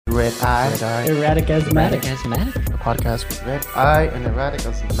Red Eye. Erratic Asthmatic. A podcast with Red Eye and Erratic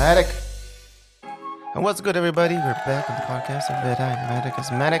Asthmatic. And what's good, everybody? We're back on the podcast of Red Eye and Erratic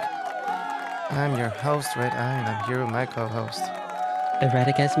Asthmatic. I'm your host, Red Eye, and I'm here with my co-host,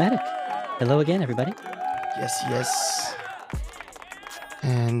 Erratic Asthmatic. Hello again, everybody. Yes.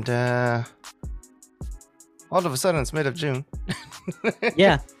 And all of a sudden, it's mid of June.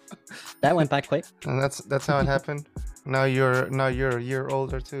 Yeah, that went by quick. And that's how it happened. Now you're a year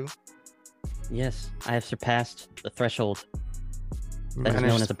older too. Yes, I have surpassed the threshold You that is known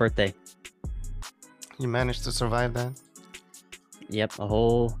managed, as a birthday. you managed to survive that. Yep, a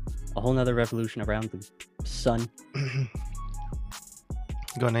whole nother revolution around the sun.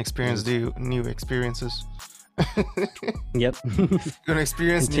 Gonna experience new experiences. Yep. Gonna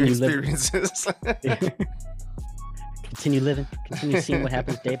experience new Continue living. experiences. Continue living. Continue seeing what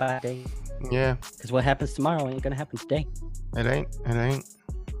happens day by day. Yeah, Because what happens tomorrow ain't gonna happen today. it ain't.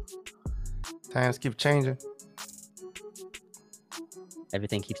 Times keep changing.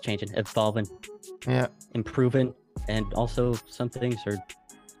 Everything keeps changing, evolving, Yeah, improving, and also some things are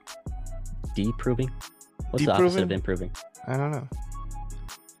deproving. What's the opposite of Deproving? improving? I don't know.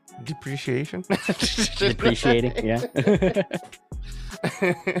 Depreciation. Depreciating, yeah.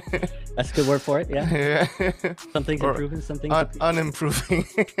 That's a good word for it, yeah. Yeah. Some things Or improving, some things unimproving.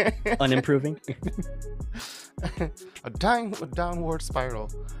 unimproving. a downward spiral.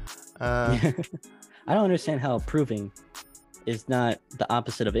 I don't understand how proving is not the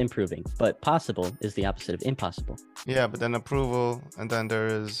opposite of improving, but possible is the opposite of impossible. Yeah, but then approval, and then there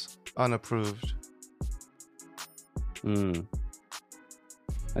is unapproved. Hmm.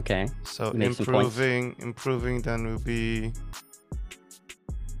 Okay. So Make some points. improving then would be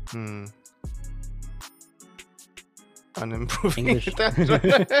unimproving. English.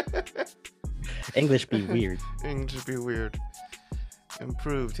 English be weird. English would be weird.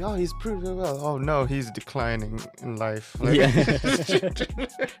 Improved. Oh, he's proved it well. Oh no, he's declining in life. Like-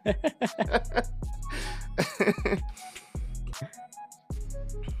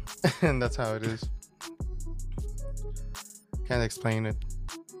 And that's how it is. Can't explain it.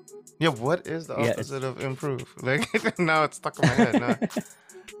 Yeah, what is the Yeah, it's- opposite of improve? Like now it's stuck in my head.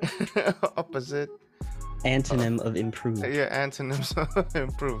 Now. Opposite. Antonym of improve. Yeah, antonyms of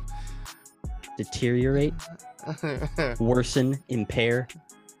improve. Deteriorate, worsen, impair.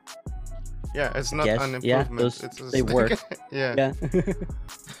 Yeah, it's not Yes, an yeah, improvement. those- It's just they work. Yeah. Yeah.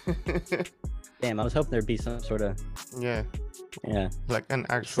 Damn, I was hoping there'd be some sort of Yeah. Like an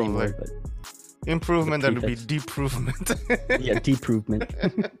actual same like word, improvement that would be prefix. deprovement. but yeah, deprovement.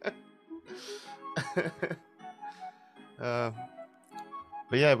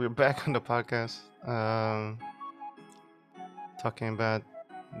 But yeah, we're back on the podcast. Talking about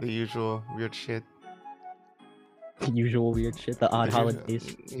the usual weird shit. Usual weird shit, the odd The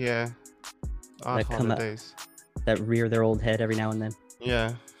holidays Yeah. Odd That come up. holidays. that rear their old head every now and then.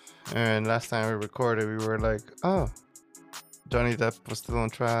 Yeah. And last time we recorded, we were like, oh, Johnny Depp was still on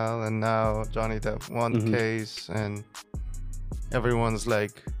trial, and now Johnny Depp won the Mhm. case, and everyone's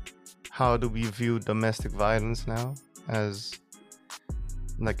like, how do we view domestic violence now as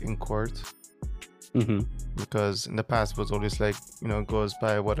like in court? Mm-hmm. Because in the past it was always like, it goes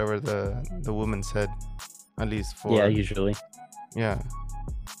by whatever the woman said, at least for Yeah, usually. yeah.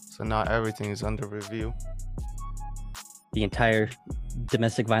 So now everything is under review. The entire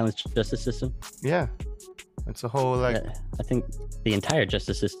domestic violence justice system. Yeah, it's a whole like I think the entire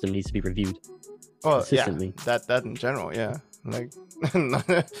justice system needs to be reviewed. oh yeah, consistently. that in general, yeah, like not,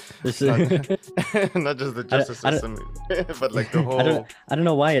 This not, is- not just the justice I don't- system, but like the whole. I don't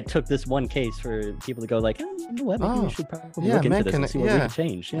know why it took this one case for people to go like, oh, you know what, maybe Oh, we should probably yeah, look into man this can- and see what we yeah, can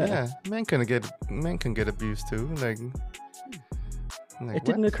change. Yeah. Yeah, men can get abused too. Like It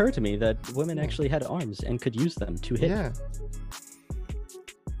didn't what? occur to me that women Yeah. actually had arms and could use them to hit. Yeah.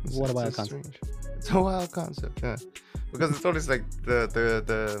 What a wild just concept. strange. It's a wild concept, yeah. Because it's always like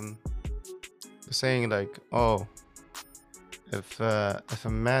the saying like, oh, if a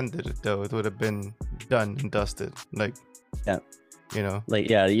man did it though, it would have been done and dusted. Like, Yeah. Like,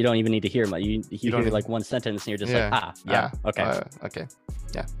 yeah, you don't even need to hear much. You don't hear even- like one sentence and you're just Yeah. like, okay. Okay.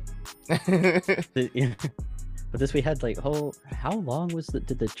 Yeah. But this we had like how long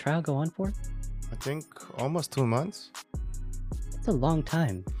did the trial go on for? I think almost 2 months. It's a long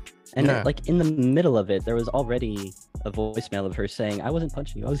time. And Yeah. like in the middle of it, there was already a voicemail of her saying, I wasn't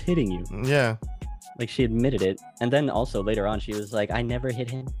punching you, I was hitting you. Yeah. Like she admitted it. And then also later on, she was like, I never hit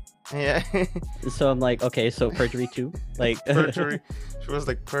him. Yeah. So I'm like, okay, so perjury too? Like Perjury. She was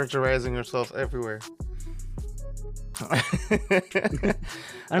like perjurizing herself everywhere. I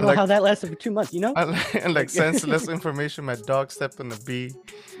don't know how that lasted for 2 months, you know? And like senseless information. My dog stepped on a bee,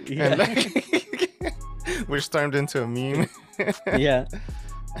 and like which turned into a meme. Yeah.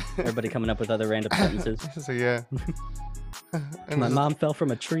 Everybody coming up with other random sentences. So yeah. And My just- mom fell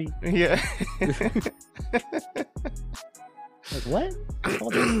from a tree. Yeah. Like, what?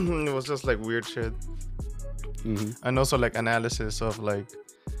 Hold on. It was just like weird shit. Mhm. And also like analysis of like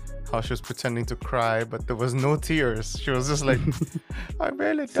how she was pretending to cry, but there was no tears. She was just like, I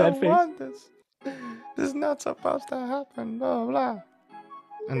really Sad don't face. want this. This is not supposed to happen. Blah blah.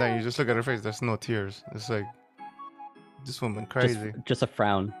 And then you just look at her face. There's no tears. It's like this woman crazy. Just a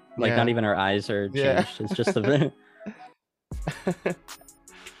frown. Like, Yeah. not even her eyes are changed. Yeah. It's just a.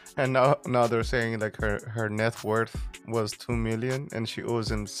 And now they're saying like her net worth was 2 million and she owes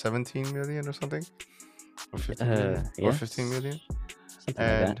him 17 million or something, or 15 million, Yeah. or 15 million.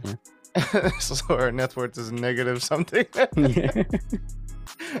 Something like that. So her net worth is negative something.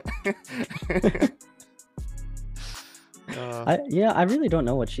 Yeah. I really don't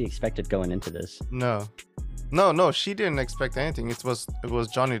know what she expected going into this. No, she didn't expect anything. It was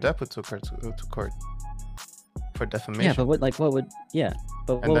Johnny Depp who took her to court for defamation. Yeah, but what would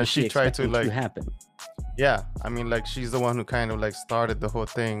but what then was she she tried to, expecting like- happen? Yeah, I mean, like she's the one who kind of like started the whole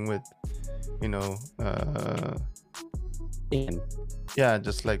thing with, And yeah,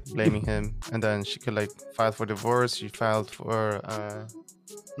 just like blaming him, and then she could like file for divorce. She filed for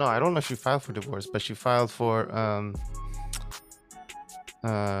no, I don't know if she filed for divorce, but she filed for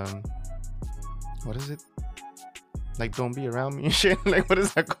what is it? Like don't be around me and shit. Like what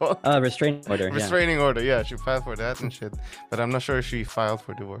is that called? restraining order. Yeah. Restraining order. Yeah, she filed for that and shit. But I'm not sure if she filed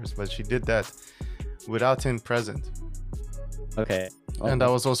for divorce, but she did that without him present. Okay. And that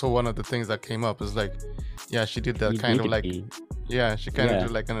was also one of the things that came up. Is like, yeah, she did that You kind need of to like. be- Yeah, she kind Yeah. of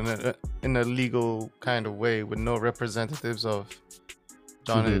did like in a legal kind of way with no representatives of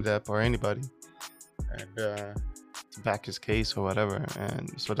Johnny Mhm. Depp or anybody, and to back his case or whatever.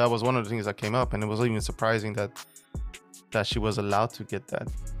 And so that was one of the things that came up, and it was even surprising that she was allowed to get that,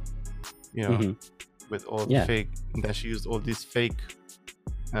 Mhm. with all Yeah. fake, that she used all these fake,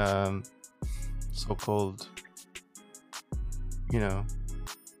 so-called,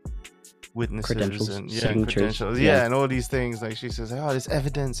 witnesses Credentials, and signatures, credentials, yeah. and all these things. Like she says, oh, there's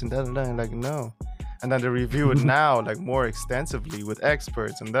evidence and da da da. And like no, and then they review it now like more extensively with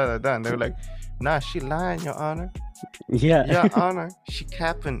experts and da da da. And they're like, nah, she lying, Your Honor. Yeah. Your Honor, she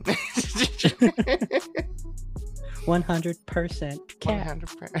capping. 100% cap.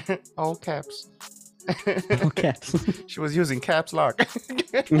 100%. All caps. Okay. She was using caps lock.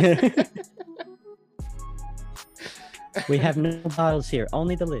 We have no bottles here.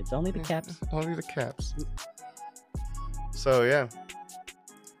 Only the lids. Only the caps. Only the caps. So yeah,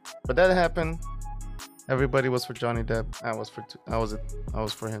 but that happened. Everybody was for Johnny Depp. I was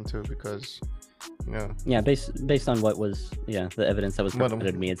for him too, because Yeah, based on what was the evidence that was What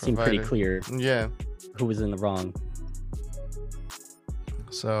provided to me, it seemed pretty provided. clear yeah. who was in the wrong.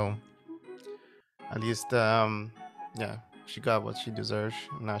 So at least she got what she deserves.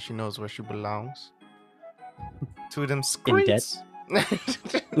 Now she knows where she belongs. To them In debt. streets.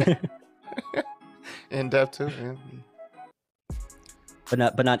 In debt too. Yeah,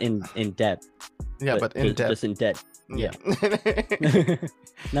 But not in debt. yeah, but in debt. Just in debt. Yeah.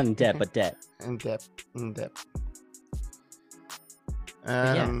 Not in debt, but debt. In debt. In debt.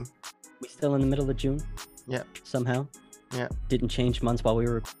 yeah. We still in the middle of June. Yeah. Somehow. Yeah. Didn't change months while we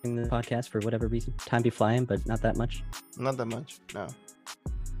were recording the podcast for whatever reason. Time be flying, but not that much. Not that much. No.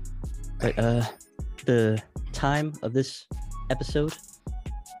 But the time of this episode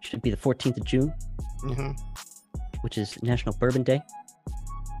should be the 14th of June, Hmm. which is National Bourbon Day.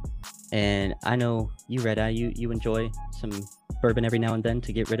 And I know you, Red Eye, you enjoy some bourbon every now and then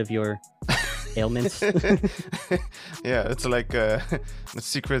to get rid of your ailments. Yeah, it's like a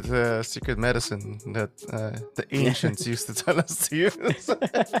secret medicine that the ancients used to tell us to use.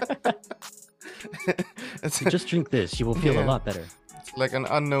 It's Just drink this, you will feel a Yeah. lot better. like an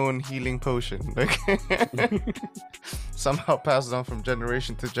unknown healing potion, like somehow passed on from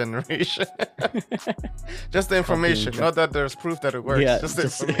generation to generation. Just the information, not that there's proof that it works. Yeah, just the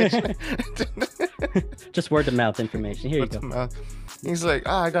just- information. Just word of mouth information. Here you Word of go. mouth. He's like,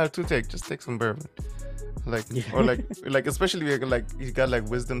 I got a toothache. Just take some bourbon. Like, Yeah. or like especially like you got like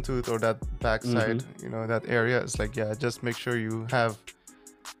wisdom tooth or that backside, Mm-hmm. that area. It's like, yeah, just make sure you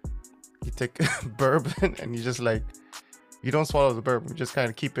take bourbon and you just like, you don't swallow the bourbon. You just kind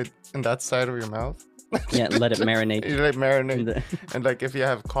of keep it in that side of your mouth. Yeah, let it marinate. You like marinate. in the- And like if you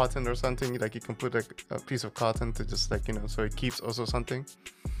have cotton or something, like you can put like a piece of cotton to just like so it keeps also something.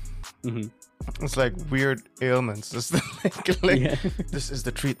 Hmm. It's like weird ailments. Just like Yeah. this is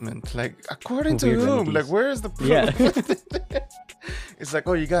the treatment. Like according to Weird whom? remedies. Like where is the proof? Yeah. It's like,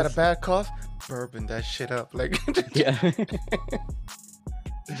 oh, you got a bad cough? Bourbon that shit up. Like Yeah.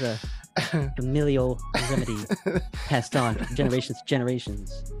 The familial remedy passed on from generations to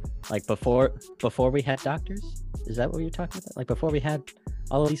generations. Like before we had doctors? Is that what you're talking about? Like before we had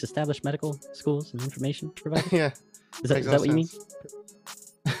all of these established medical schools and information providers? Yeah. Is that what you mean?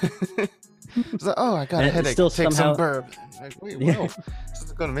 It's like, oh, I got a And it headache. still Take somehow- some bourbon. Like, wait, Yeah. whoa. This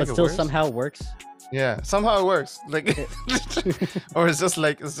is gonna make But it still worse. somehow works. Yeah, somehow it works. Like, or it's just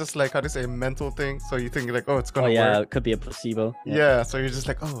like how to say a mental thing. So you think like, oh, it's Oh gonna yeah, work. it could be a placebo. Yeah. So you're just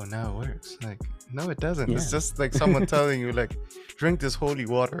like, oh, now it works. Like, no, it doesn't. It's Yeah. just like someone telling you like, drink this holy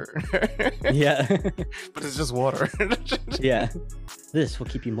water, Yeah. but it's just water. Yeah. This will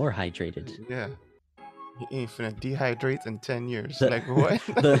keep you more hydrated. Yeah. You ain't finna dehydrate in 10 years. The- Like what?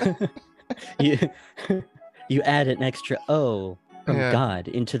 The, you add an extra O from Yeah. God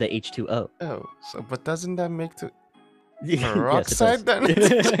into the H2O. Oh, so but doesn't that make to Yes, it peroxide does. then?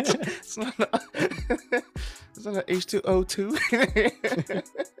 It's not. It's not an H2O2.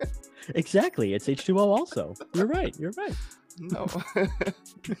 Exactly. It's H2O also. You're right. You're right. No.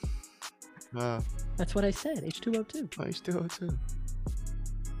 That's what I said. H2O2. H2O2.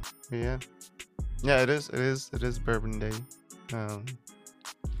 Yeah. Yeah, it is. It is Bourbon Day.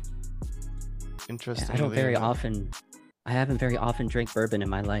 Interesting. I don't very often. I haven't very often drank bourbon in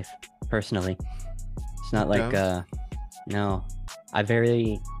my life, personally. It's not like no. I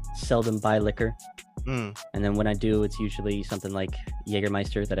very seldom buy liquor, Mm. and then when I do, it's usually something like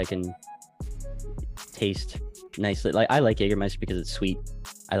Jägermeister that I can taste nicely. Like I like Jägermeister because it's sweet.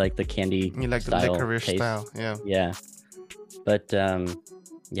 I like the candy You like the style licorice taste. style, yeah. Yeah, but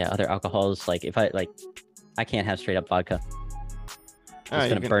yeah, other alcohols like if I can't have straight up vodka. Ah, It's you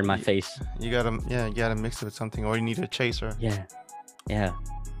gonna can- burn my you- face. You gotta mix it with something, or you need a chaser. Yeah, Yeah.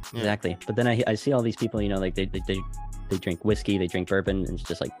 exactly. But then I see all these people, you know, like they drink whiskey, they drink bourbon, and it's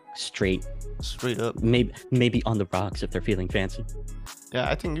just like straight, Straight up. maybe on the rocks if they're feeling fancy. Yeah,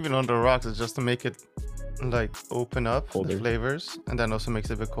 I think even on the rocks is just to make it like open up Colder. the flavors, and then also makes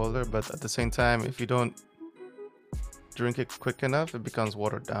it a bit colder. But at the same time, if you don't drink it quick enough, it becomes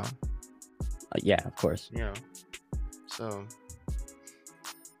watered down. Yeah, of course. You know. So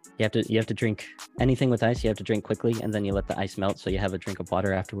You have to drink anything with ice. You have to drink quickly, and then you let the ice melt, so you have a drink of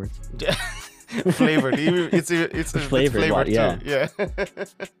water afterwards. flavored. It's Flavored flavored water, too. Yeah.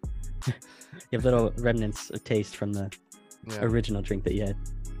 You have little remnants of taste from the Yeah. original drink that you had.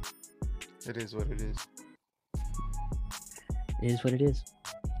 It is what it is. It is what it is.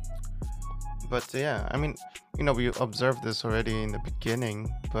 But yeah, I mean, you know, we observed this already in the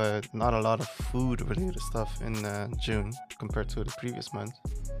beginning, but not a lot of food related stuff in June compared to the previous month.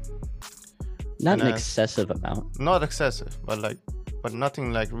 Not And, an excessive amount. Not excessive, but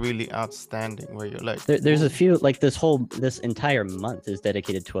nothing like really outstanding where you're like, There's a few like this entire month is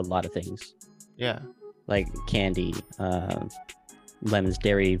dedicated to a lot of things, yeah, like candy, lemons,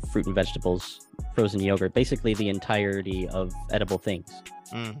 dairy, fruit and vegetables, frozen yogurt, basically the entirety of edible things.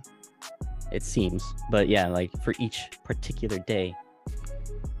 mm, It seems, but yeah, like for each particular day.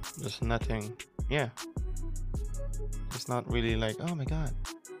 there's nothing, yeah. It's not really like, oh my god.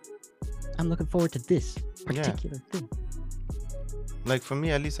 I'm looking forward to this Yeah. particular thing. Like for me,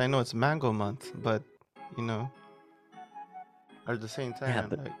 at least I know it's mango month, but you know, at the same time, Yeah,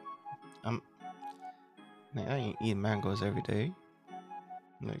 but- I ain't eating mangoes every day.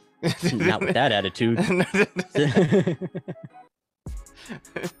 Like, Not with that attitude.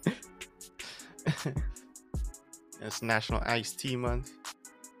 It's National Iced Tea Month.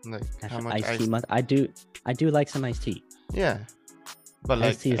 Like how National much iced tea month. I do like some iced tea. Yeah, but like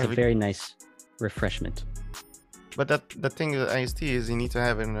Iced tea is a very nice refreshment. but the thing with iced tea is you need to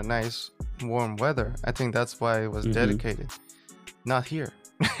have it in a nice warm weather. I think that's why it was Mhm. dedicated. Not here.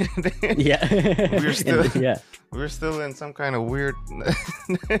 Yeah. We're still yeah. we're still in some kind of weird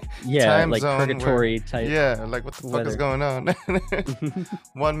Yeah, time like zone where- purgatory type. yeah, like what the fuck is weather. going on?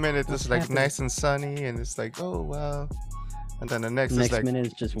 1 minute What's it's like happening? nice and sunny and it's like, oh wow, and then the next is Next like minute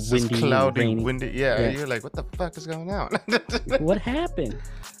it's just it's windy, just and cloudy, rainy. windy. Yeah, Yeah. you're like, what the fuck is going on? What happened?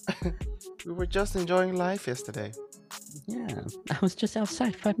 We were just enjoying life yesterday. Yeah, I was just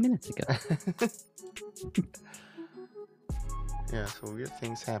outside 5 minutes ago. Yeah, so weird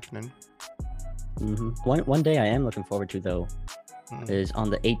things happening. One day I am looking forward to though Mm. is on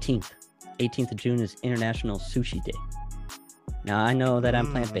the 18th. 18th of June is International Sushi Day. Now I know that I'm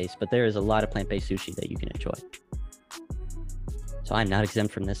Mm. plant-based, but there is a lot of plant-based sushi that you can enjoy. So I'm not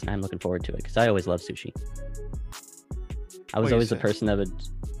exempt from this, and I'm looking forward to it because I always love sushi. I was Well, you always the said- person that would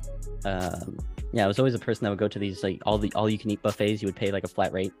Yeah, I was always a person that would go to these like all you can eat buffets. You would pay like a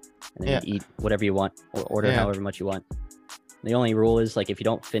flat rate, and then you'd eat whatever you want or order however much you want. The only rule is like if you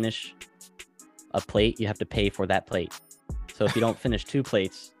don't finish a plate, you have to pay for that plate. So if you don't finish 2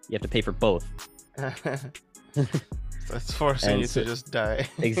 plates, you have to pay for both. That's forcing you to just die.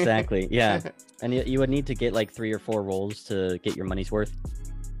 Exactly. Yeah, and you would need to get like 3 or 4 rolls to get your money's worth.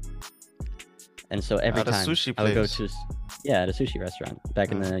 And so every time I would go to at a sushi restaurant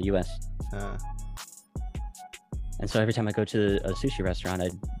back in the U.S. And so every time I go to a sushi restaurant,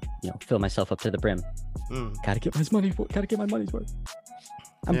 I'd fill myself up to the brim. Gotta get my money's worth.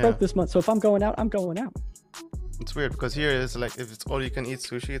 I'm broke this month, so if I'm going out, I'm going out. It's weird because here it's like if it's all you can eat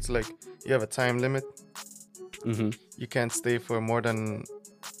sushi, it's like you have a time limit. You can't stay for more than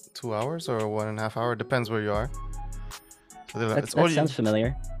 2 hours or 1.5 hours. Depends where you are. So that sounds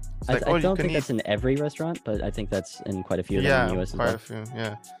familiar. I don't think that's in every restaurant, but I think that's in quite a few of them in the US as well. Quite a few,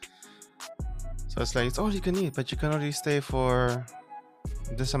 yeah. So it's like it's all you can eat, but you can only stay for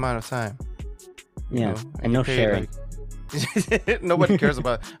this amount of time. Yeah, and no sharing. Nobody cares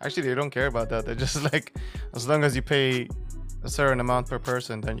about. Actually, they don't care about that. They're just like, as long as you pay a certain amount per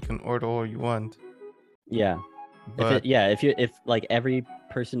person, then you can order all you want. Yeah, but if like every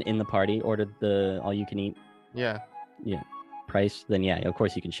person in the party ordered the all you can eat. Price, then of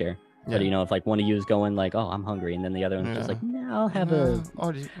course you can share. But if like one of you is going like, oh, I'm hungry, and then the other one's just like, no, I'll have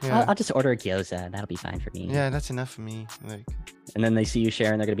I'll just order a gyoza. That'll be fine for me. Yeah, that's enough for me. Like, and then they see you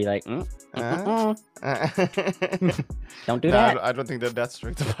share, and they're gonna be like, don't do that. I don't think they're that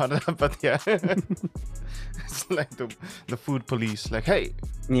strict about that, but yeah, it's like the food police. Like, hey,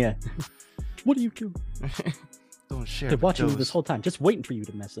 what do you do? Don't share. They're watching you this whole time, just waiting for you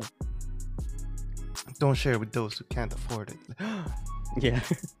to mess up. Don't share with those who can't afford it. Yeah.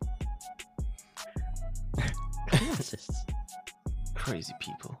 Classists. Crazy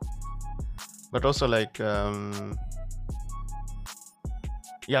people. But also like but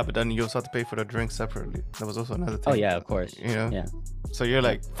then you also have to pay for the drink separately. That was also another thing. Oh yeah, of course. Yeah. So you're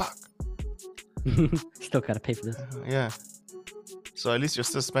like, fuck. Still gotta pay for this. Yeah. So at least you're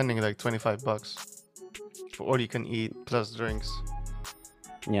still spending like $25 for all you can eat plus drinks.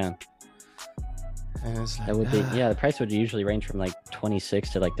 Yeah. And it's like, that would be the price would usually range from like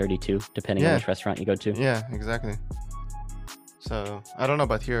 26 to like 32 depending on which restaurant you go to. Yeah, exactly. So I don't know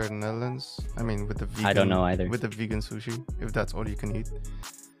about here in the Netherlands. I mean, with the vegan, I don't know either. With the vegan sushi, if that's all you can eat.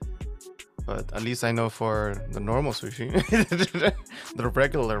 But at least I know for the normal sushi, the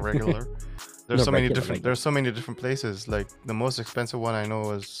regular. There's so many different places. Like the most expensive one I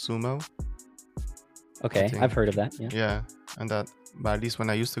know is Sumo. Okay, I've heard of that. Yeah, and that, but at least when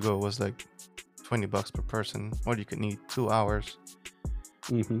I used to go, it was like $20 per person, or you can eat 2 hours.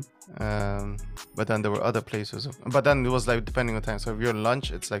 But then there were other places. But then it was like depending on time. So if you're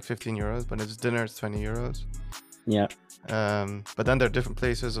lunch, it's like 15 euros, but if it's dinner, it's 20 euros. Yeah. But then there are different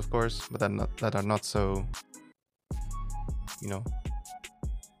places, of course, but then that are not so,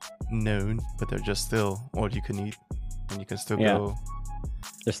 known, but they're just still all you can eat, and you can still go.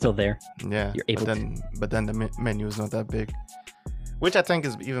 They're still there. Yeah. You're able but then the menu is not that big. Which I think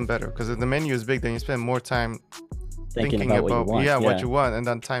is even better, because if the menu is big, then you spend more time thinking about what you want, and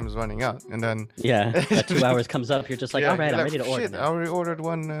then time is running out, and then that 2 hours comes up, you're just like, all right, I'm ready to order. I already ordered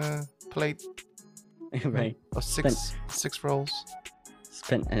one plate, right? Of six rolls.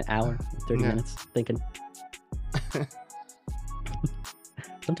 Spent an hour, 30 minutes thinking.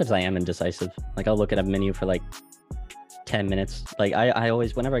 Sometimes I am indecisive. Like I'll look at a menu for like 10 minutes. Like I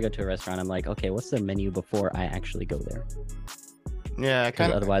always, whenever I go to a restaurant, I'm like, okay, what's their menu before I actually go there? Yeah,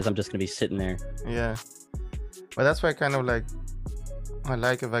 otherwise I'm just gonna be sitting there. Yeah, but that's why I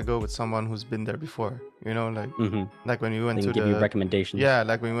like if I go with someone who's been there before. Like when we went to give you recommendations. Yeah,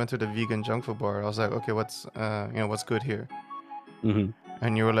 like when we went to the vegan junk food bar, I was like, okay, what's what's good here?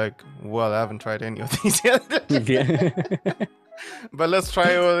 And you were like, well, I haven't tried any of these yet. But let's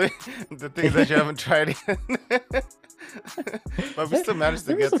try all the things that you haven't tried yet. But we still managed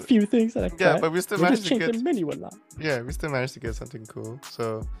to get a few things that I tried. Yeah, but we still managed to get the menu a lot. Yeah, we still managed to get something cool.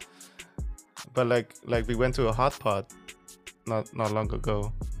 So, but like we went to a hot pot not long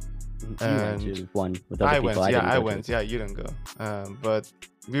ago. And you one with other people. I went. Yeah, you didn't go. But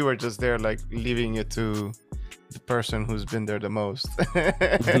we were just there, like leaving it to the person who's been there the most.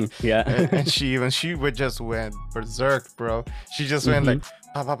 Yeah. And she would just went berserk, bro. She just went like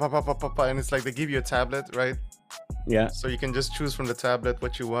pa pa pa pa pa pa pa, and it's like they give you a tablet, right? Yeah. So you can just choose from the tablet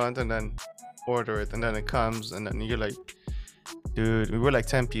what you want and then order it, and then it comes, and then you're like, dude, we were like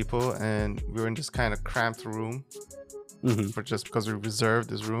 10 people, and we were in this kind of cramped room for just because we reserved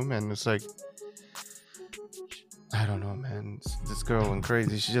this room, and it's like I don't know, man. This girl went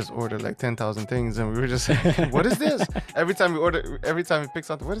crazy. She just ordered like 10,000 things, and we were just like, "What is this?" Every time we pick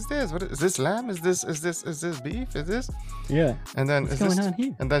something, "What is this? Is this lamb? Is this beef? Is this?" Yeah. And then What's going on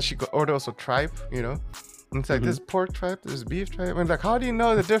here? And then she ordered also tripe, you know. And it's like this pork tripe, this beef tripe. And like, how do you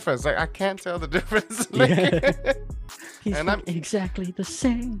know the difference? Like, I can't tell the difference. Like, Yeah. He's and like, exactly the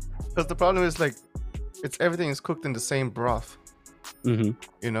same. because the problem is like, everything is cooked in the same broth, Mm-hmm.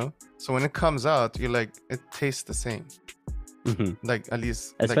 you know. So when it comes out, you're like, it tastes the same. Mm-hmm. Like at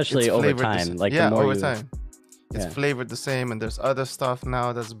least, Especially it's over flavored time. Like yeah, the more over you... time, it's Yeah. flavored the same. And there's other stuff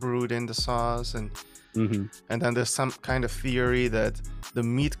now that's brewed in the sauce, and Mm-hmm. then there's some kind of theory that the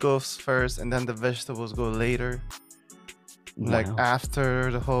meat goes first and then the vegetables go later, like Wow.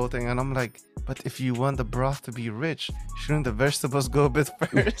 after the whole thing. And I'm like, but if you want the broth to be rich, shouldn't the vegetables go a bit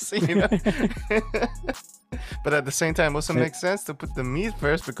first? You know. But at the same time, also makes sense to put the meat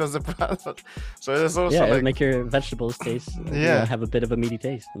first because the broth. So there's also Yeah, it'll like, make your vegetables taste. Yeah. Have a bit of a meaty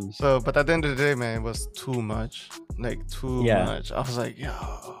taste. And... so. But at the end of the day, man, it was too much. Like too Yeah. much. I was like, yo.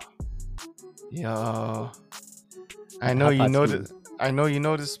 I know you Hot know Pot's this. I know you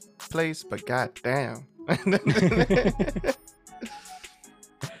know this place, but goddamn.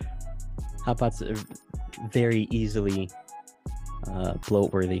 Hot pots are very easily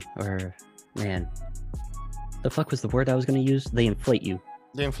bloat-worthy. Or, man, the fuck was the word I was going to use? They inflate you.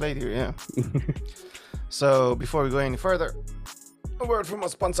 They inflate you, yeah. So before we go any further, a word from our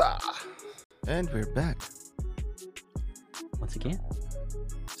sponsor. And we're back. Once again.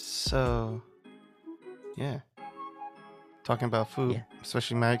 So, yeah. Talking about food, Yeah.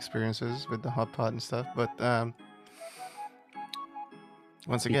 especially my experiences with the hot pot and stuff. But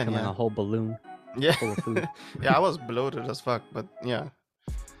once again, Becoming yeah. a whole balloon Yeah. full of food. Yeah, I was bloated as fuck, but yeah.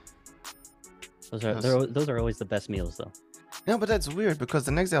 Those are always the best meals, though. No, but that's weird because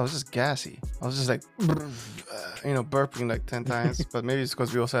the next day I was just gassy. I was just like, burping like 10 times. But maybe it's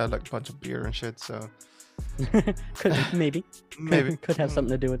because we also had like a bunch of beer and shit. So Maybe. maybe Could have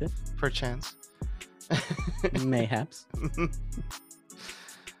something to do with it. perchance. Mayhaps.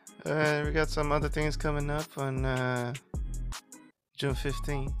 We got some other things coming up on June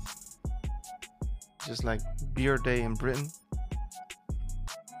 15th. Just like beer day in Britain.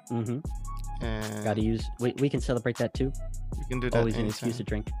 Mm-hmm. And Gotta use... We can celebrate that, too. you can do that Always an anytime. excuse to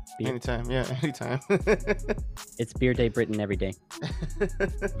drink beer. Anytime, yeah, anytime. It's Beer Day Britain every day.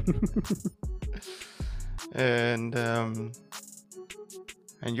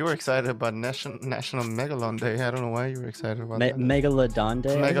 And you were excited about National Megalon Day. I don't know why you were excited about that. Megalodon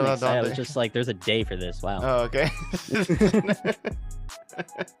Day? I wasn't Megalodon excited. I was Day. just like, there's a day for this. Wow. Oh, okay.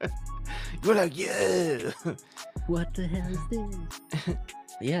 You were like, yeah. What the hell is this?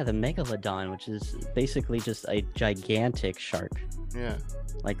 Yeah, the Megalodon, which is basically just a gigantic shark. Yeah.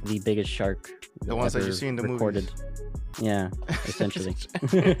 Like the biggest shark The ones that you ever see in the recorded. movies. Yeah, essentially.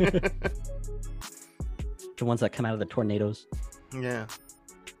 The ones that come out of the tornadoes. Yeah.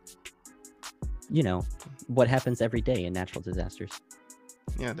 You know, what happens every day in natural disasters.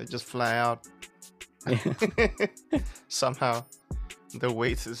 Yeah, they just fly out. Somehow. The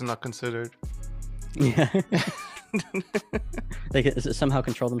weight is not considered. Yeah. They can somehow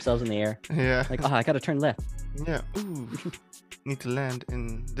control themselves in the air. Yeah. Like, oh, I gotta turn left. Yeah. Ooh. Need to land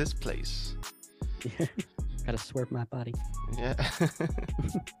in this place. Gotta swerve my body. Yeah.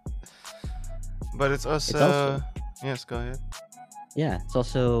 But it's also... also- Yes, go ahead. Yeah, it's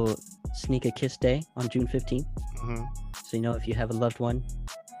also Sneak a Kiss Day on June 15th. Hmm. So, you know, if you have a loved one,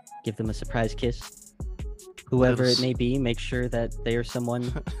 give them a surprise kiss. Whoever it may be, make sure that they are someone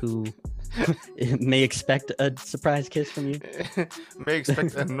who may expect a surprise kiss from you. May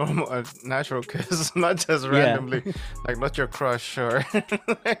expect a normal, a natural kiss, not just randomly, like not your crush or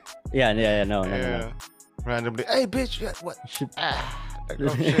Yeah, no. randomly. Hey, bitch, yeah, what? Should... Like,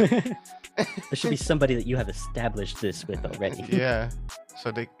 oh, shit. There should be somebody that you have established this with already. Yeah,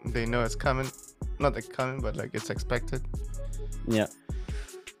 so they know it's coming. Not like coming, but like it's expected. Yeah.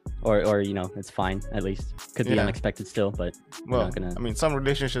 Or you know, it's fine at least. Could be Yeah. unexpected still, but we're Well, not gonna... I mean, some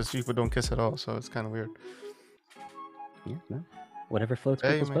relationships people don't kiss at all, so it's kind of weird. Yeah, no. Whatever floats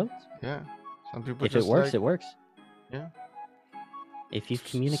Hey, people's man. boats. Yeah, some people If it just works, like, it works. Yeah. If you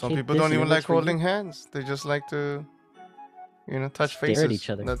communicate, Some people this don't and it even works like for you, holding hands. They just like to, touch Stare at faces. each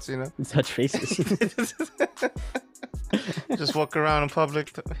other. That's touch faces. Just walk around in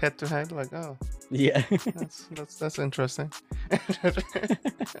public, head to head, like, oh, Yeah. that's interesting.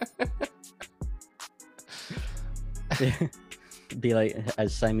 Be like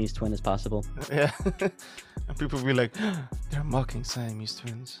as Siamese twin as possible. Yeah, and people be like, they're mocking Siamese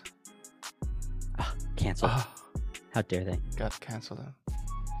twins. Cancel. Oh, How dare they? gotta cancel them.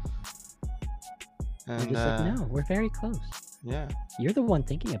 And just like, no, we're very close. yeah, You're the one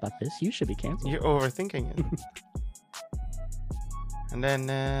thinking about this. You should be canceled. you're overthinking it. And then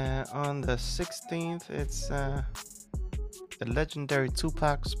on the 16th, it's the legendary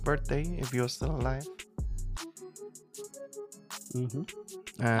Tupac's birthday, if he was still alive. Hmm.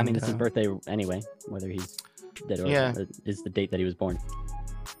 And, I mean, it's his birthday anyway, whether he's dead or Yeah. is the date that he was born.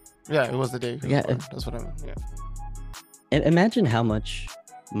 Yeah, it was the day. he was Yeah, born. That's what I mean. Yeah. And imagine how much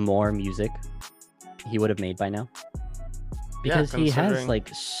more music he would have made by now. Because he has considering- like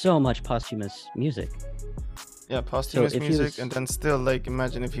so much posthumous music. Yeah, posthumous if he music, was- and then still, like,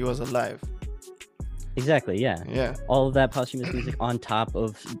 imagine if he was alive. Exactly, yeah. Yeah, All of that posthumous music on top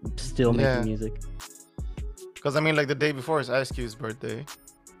of still making Yeah. music. because I mean, like, the day before is Ice Cube's birthday,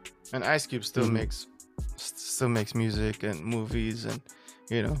 and Ice Cube still Mhm. makes music and movies, and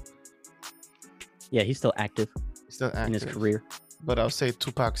you know, Yeah, he's still active still active. in his career. But I'll say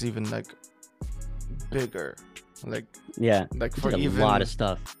Tupac's even like bigger, like Yeah, he for did a even lot of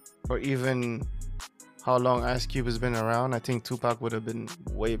stuff. for even how long Ice Cube has been around. I think Tupac would have been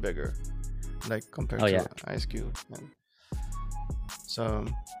way bigger, like compared Oh, to yeah. Ice Cube. And so,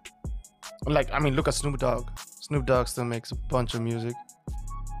 like, I mean, look at Snoop Dogg. Snoop Dogg still makes a bunch of music.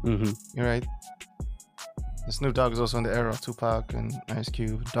 Hmm. You're right. And Snoop Dogg is also in the era of Tupac and Ice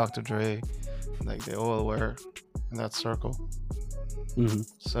Cube, Dr. Dre. Like, they all were in that circle. Hmm.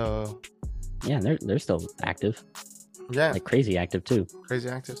 So Yeah, and they're still active, yeah, like crazy active too. crazy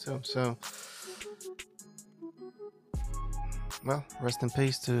active too. So, well, rest in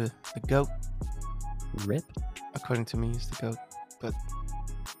peace to the GOAT. Rip. According to me, he's the GOAT. But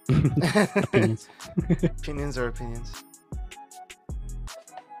Opinions. opinions are opinions.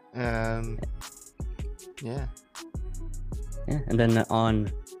 Yeah. Yeah, and then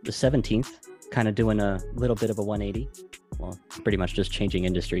on the 17th, kind of doing a little bit of a 180. Well, pretty much just changing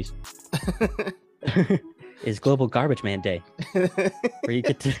industries. Is Global Garbage Man Day, where you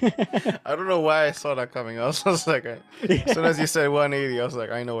get to. I don't know why I saw that coming. I was just like, as soon as you said 180, I was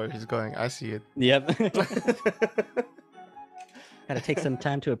like, I know where he's going. I see it. Yep. Got to take some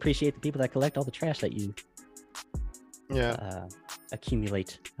time to appreciate the people that collect all the trash that you Yeah.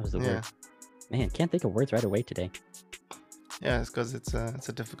 accumulate. That was the Yeah. word. Man, can't think of words right away today. Yeah, it's because it's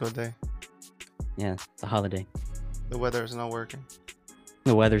a difficult day. Yeah, it's a holiday. The weather is not working.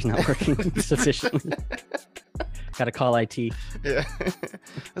 The weather's not working sufficiently. Got to call IT. Yeah.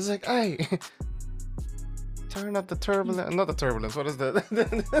 It's like, hey, turn up the turbulence. Not the turbulence. What is the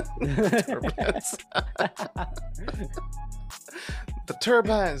turbulence? The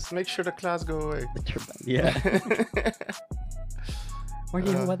turbines. Make sure the clouds go away. The turbine. Yeah. Where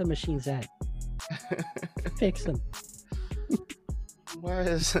your Uh. weather machines at? Fix them. why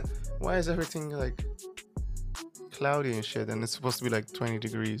is everything like cloudy and shit, and it's supposed to be like 20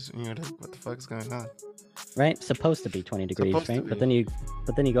 degrees, and you're like, what the fuck is going on? Right? Supposed to be 20 degrees, Supposed to right? be.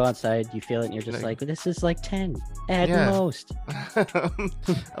 But then you go outside, you feel it, and you're just Like- like, this is like 10 at Yeah. most.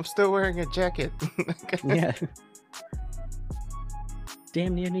 I'm still wearing a jacket. Yeah.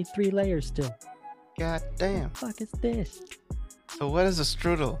 Damn near need 3 layers still. God damn. What the fuck is this? So what is a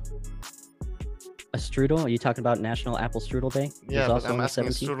strudel? A strudel? Are you talking about National Apple Strudel Day? It's Yeah, but also I'm on the asking a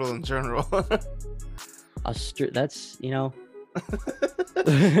 17th. strudel in general. That's,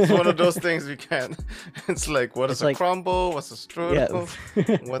 It's one of those things we can't. It's like, what is It's a like- crumble? What's a strudel?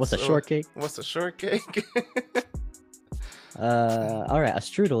 Yeah. What's a shortcake? What's a shortcake? All right. A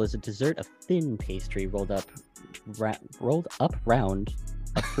strudel is a dessert of thin pastry rolled up round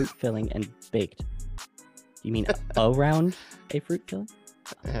a fruit filling and baked. You mean around a fruit filling?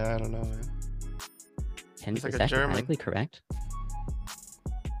 Yeah, I don't know, man. And It's like is a that German. grammatically correct?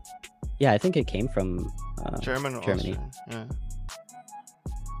 Yeah, I think it came from German or Germany. Austrian? Yeah,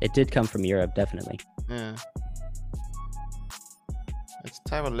 It did come from Europe, definitely. yeah. It's a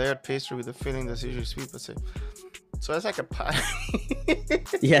type of layered pastry with a filling that's usually sweet but safe. So it's like a pie.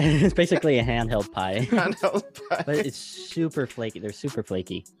 Yeah, it's basically a handheld pie, Handheld pie. but it's super flaky. They're super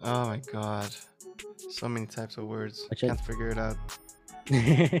flaky. Oh my god. So many types of words. Which Can't figure it out.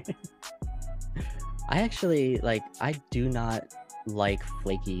 I actually I do not like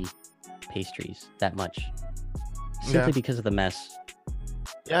flaky pastries that much, simply Yeah. because of the mess.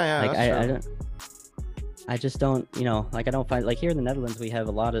 Yeah, Like that's I true. don't. I just don't, I don't find here in the Netherlands we have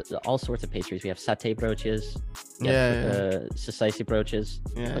a lot of all sorts of pastries. We have satay broaches, sausage broaches,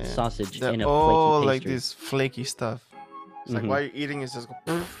 Yeah, with yeah. sausage They're in a all flaky like pastry. this flaky stuff. It's like Mhm. while you're eating, it's just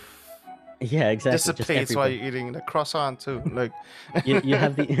go Yeah, exactly. just dissipates while everywhere. you're eating the croissant too. Like you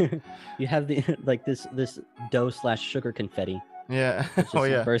have the you have the like this dough / sugar confetti. yeah. It just Oh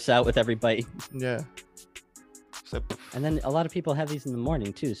yeah. bursts out with every bite. Yeah. So And then a lot of people have these in the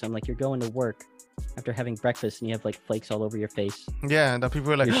morning too. So I'm like, you're going to work after having breakfast and you have like flakes all over your face. Yeah, and that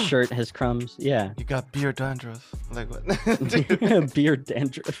people are like, Your shirt has crumbs. Yeah. you got beard dandruff. Like what? Beard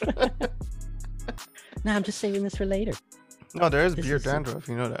dandruff. No, I'm just saving this for later. No, there is This beard is so- dandruff.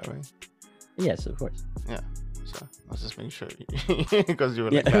 You know that, right? Yes, of course. Yeah. So I was just making sure because you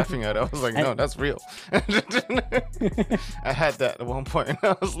were like Yeah. laughing at it. I was like, no, that's real. I had that at one point.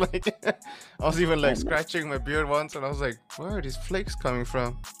 I was like, I was even like Yeah, no. scratching my beard once, and I was like, where are these flakes coming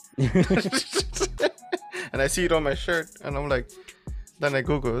from? And I see it on my shirt, and I'm like, then I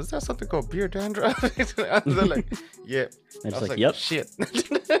Google, is that something called beard dandruff? And they're like, yeah. I It's was like, like, yep. shit.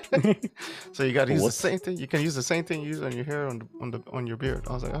 So you gotta use the Whoops. same thing. You can use the same thing you use on your hair on your beard.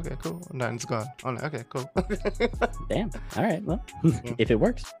 I was like, okay, cool. And then it's gone. I'm like, okay, cool. Damn. All right. Well, Yeah. if it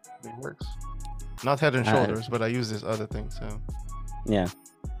works. It works. Not Head and Uh, Shoulders, but I use this other thing. So, Yeah.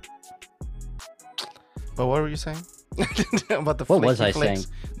 but what were you saying about the What flaky was I flakes?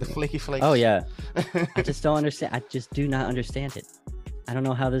 saying? The flaky flakes. Oh yeah. I just don't understand. I just do not understand it. I don't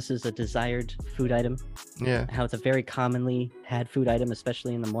know how this is a desired food item. Yeah. How it's a very commonly had food item,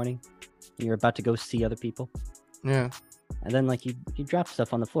 especially in the morning. When you're about to go see other people, Yeah. and then like you drop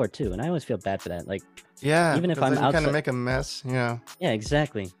stuff on the floor too, and I always feel bad for that. Like, Yeah. Even if 'cause I'm then you kind outside- of make a mess. Yeah. yeah,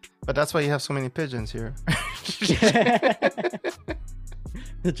 exactly. But that's why you have so many pigeons here.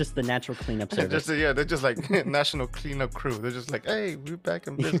 It's just the natural cleanup service. Yeah, they're just like national cleanup crew. They're just like, hey, we're back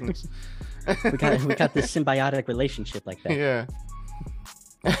in business. we got this symbiotic relationship like that. Yeah.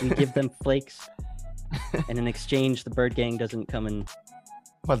 We give them flakes, and in exchange, the bird gang doesn't come and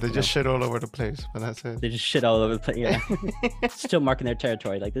Well, they you just shit all over the place, but that's it. they just shit all over the place. Yeah, still marking their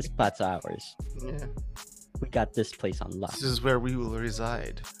territory. Like, this spot's ours. Yeah. We got this place on lock. This is where we will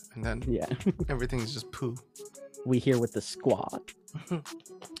reside. And then Yeah, everything's just poo. we here with the squad.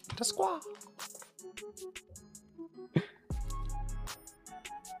 The squad.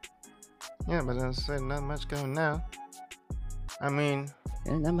 Yeah, but as I said, not much going now. I mean,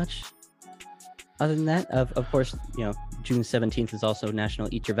 And not much. Other than that, of course, you know, June 17th is also National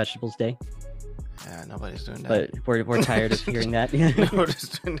Eat Your Vegetables Day. yeah, nobody's doing that. But we're tired of hearing that. Nobody's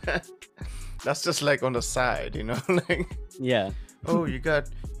doing that. That's just like on the side, you know? Like, Yeah. oh, you got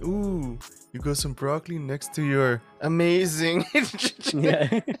some broccoli next to your amazing Yeah.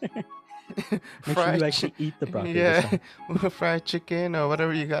 Make sure fried you actually eat the broccoli. this yeah, time. fried chicken or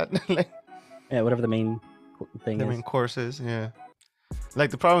whatever you got. Like Yeah, whatever the main thing the is. main courses, yeah. Like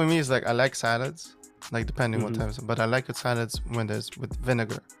the problem with me is like I like salads, like depending what Mhm. types, but I like the salads when there's with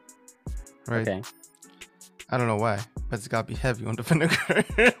vinegar. Right? Okay. I don't know why, but it's gotta be heavy on the vinegar.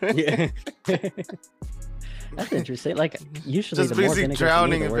 Yeah. That's interesting. Like, usually Just the more basically vinegar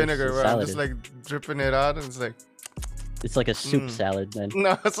drowning the in worse vinegar, the where I'm salad just is. like dripping it out, and it's like It's like a soup Mm. salad then.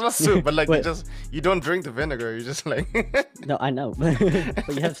 no, it's not soup, but like Wait. you don't drink the vinegar, you just like No, I know.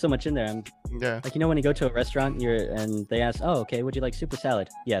 But you have so much in there. I'm yeah. like, you know, when you go to a restaurant and they ask, oh, okay, would you like soup or salad?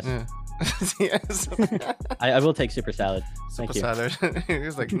 Yes. Yeah. Yes. I will take soup or salad. Thank Super you. salad.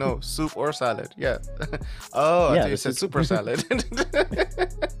 He's like, no, soup or salad. Yeah. Oh, I Yeah, thought you the said soup- super salad.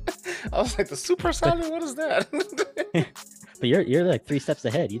 I was like, the super salad? What is that? But you're like 3 steps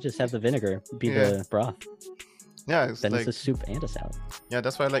ahead. You just have the vinegar be Yeah. the broth. Yeah, it's Then like, it's a soup and a salad. yeah,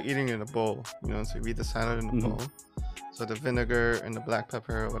 that's why I like eating in a bowl. You know, so you eat the salad in a Mhm. bowl. So the vinegar and the black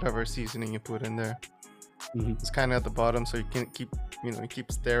pepper, or whatever seasoning you put in there, Mhm. it's kind of at the bottom, so you can keep, you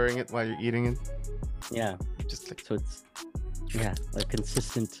keep staring it while you're eating it. Yeah. Just like, So it's like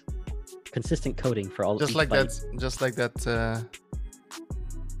consistent coating for all. just each like bite. that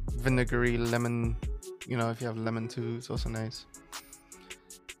vinegary lemon. You know, if you have lemon too, it's also nice.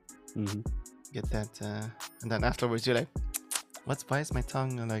 Mhm. Get that, and then afterwards you're like, why is my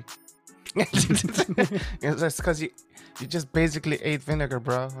tongue like? That's because you just basically ate vinegar,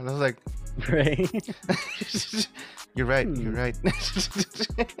 bro. And I was like, Right. you're right, you're Hmm. right.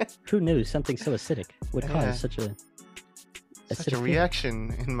 Who knew something so acidic would cause Yeah. such a Such a acidic feeling?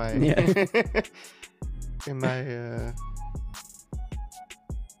 reaction in my Yeah. in my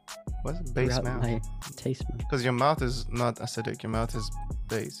what's it? Base throughout mouth? my taste buds. Because your mouth is not acidic. Your mouth is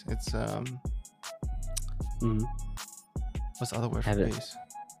base. It's Mhm. what's the other word for Have it. base?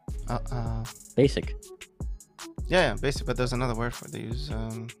 Basic Yeah, basic. But there's another word for it. They use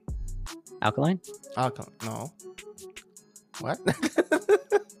alkaline. alcohol. No. What?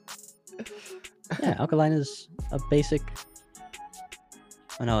 Yeah, alkaline is a basic.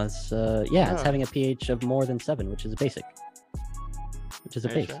 Oh no, it's it's Oh. having a pH of more than 7, which is a basic. Which is a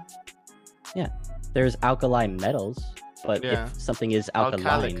Are you base. sure? There's alkaline metals, but Yeah. if something is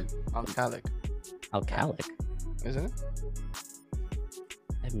alkaline, Alkalic, alkalic. isn't it?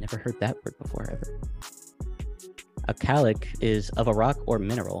 I've never heard that word before ever. A calic is of a rock or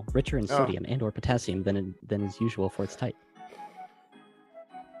mineral richer in Oh. sodium and or potassium than is usual for its type.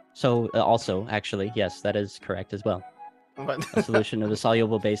 So also, actually, yes, that is correct as well. What? A solution of a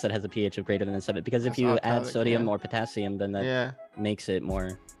soluble base that has a pH of greater than 7. Because if That's you add alkalic, sodium yeah. or potassium, then that Yeah, makes it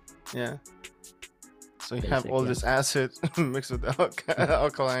more. yeah. So you have Basic, all yeah. this acid mixed with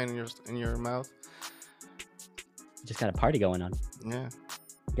alkaline in your mouth. You just got a party going on. Yeah.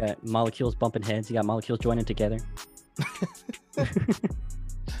 You got molecules bumping heads. You got molecules joining together.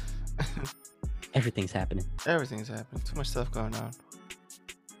 Everything's happening. Everything's happening. Too much stuff going on.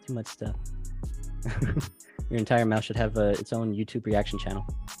 Too much stuff. Your entire mouth should have its own YouTube reaction channel.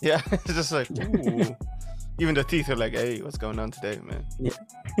 Yeah, it's just like, ooh. Even the teeth are like, hey, what's going on today, man? Yeah.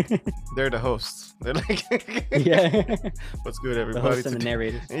 They're the hosts. They're like, Yeah. what's good, The everybody? host and the today?"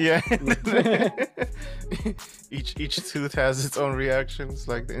 narrators. Yeah. each tooth has its own reactions,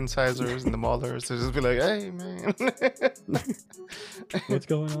 like the incisors and the molars. They just be like, hey, man. What's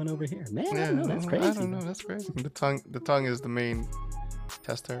going on over here? Man, I don't know. That's crazy. I don't know. That's crazy. The tongue is the main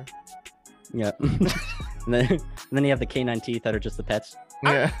tester. Yeah. and then you have the canine teeth that are just the pets.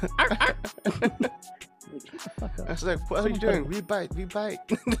 Yeah. Like, shut the fuck up. It's like, what are you doing? We bite.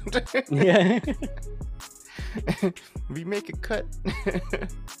 Yeah. We make a cut.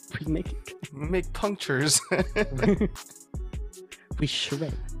 We make it. We make punctures. We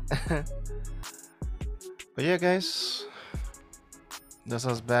shred. But yeah, guys, this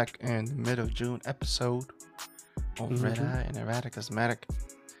is back in the mid of June episode of Red Eye and Erratic Asthmatic.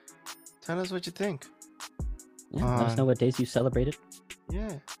 Tell us what you think. Yeah, let us know what days you celebrated.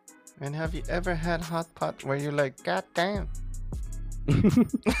 Yeah. And have you ever had hot pot where you're like, God damn,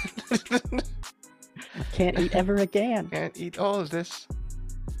 Can't eat ever again. can't eat all of this.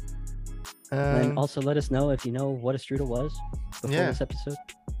 And also let us know if you know what a strudel was before Yeah. this episode.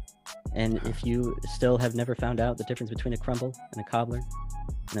 And if you still have never found out the difference between a crumble and a cobbler,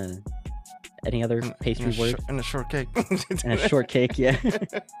 and any other pastry word, and a shortcake. and a shortcake, yeah.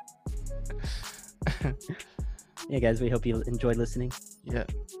 Yeah, guys, we hope you enjoyed listening. Yeah.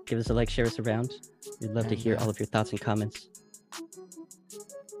 Give us a like, share us around. We'd love to And, hear all of your thoughts and comments.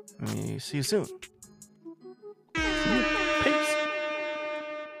 See you soon.